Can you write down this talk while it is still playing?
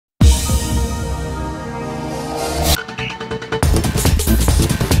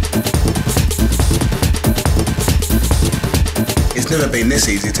It's never been this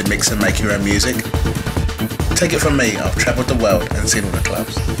easy to mix and make your own music. Take it from me, I've travelled the world and seen all the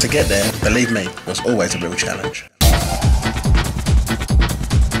clubs. To get there, believe me, was always a real challenge.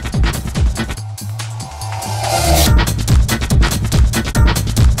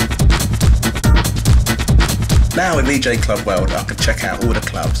 Now with eJay Clubworld, I can check out all the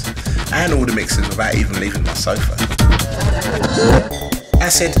clubs and all the mixes without even leaving my sofa.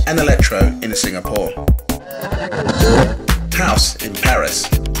 Acid and electro in Singapore. House in Paris.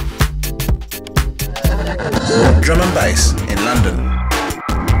 Drum and bass in London.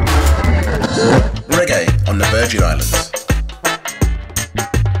 Reggae on the Virgin Islands.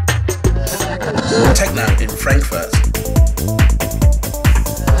 Techno in Frankfurt.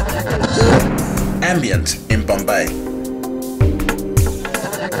 Ambient in Bombay.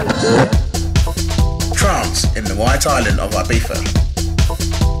 Trance in the White Island of Ibiza.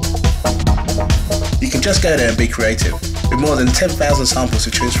 You can just go there and be creative. With more than 10,000 samples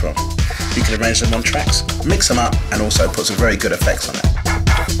to choose from, you can arrange them on tracks, mix them up, and also put some very good effects on it.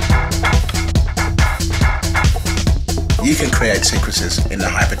 You can create sequences in the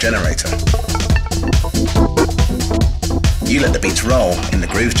hyper generator. You let the beats roll in the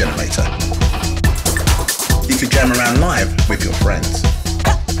grooves generator. You can jam around live with your friends.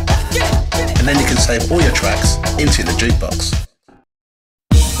 And then you can save all your tracks into the jukebox.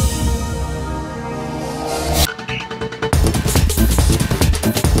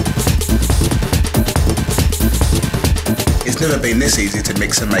 It's never been this easy to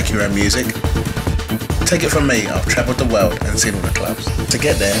mix and make your own music. Take it from me, I've travelled the world and seen all the clubs. To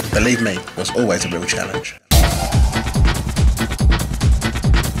get there, believe me, was always a real challenge.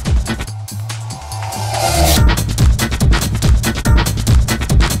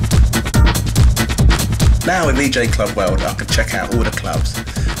 Now with eJay Clubworld, I can check out all the clubs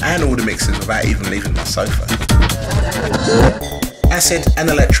and all the mixes without even leaving my sofa. Acid and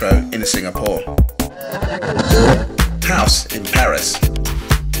electro in Singapore. House in Paris.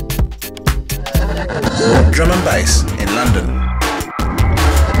 Drum and bass in London.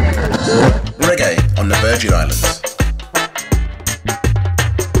 Reggae on the Virgin Islands.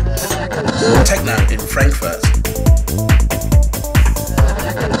 Techno in Frankfurt.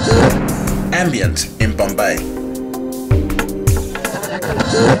 Ambient in Bombay.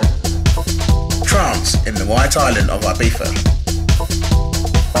 Trance in the White Island of Ibiza.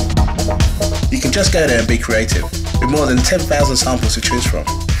 You can just go there and be creative. With more than 10,000 samples to choose from,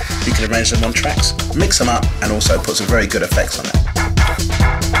 you can arrange them on tracks, mix them up, and also put some very good effects on it.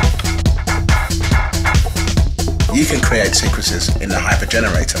 You can create sequences in the hyper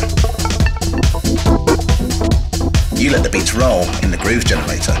generator. You let the beats roll in the grooves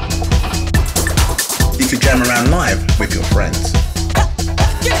generator. You can jam around live with your friends.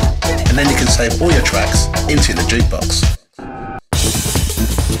 And then you can save all your tracks into the jukebox.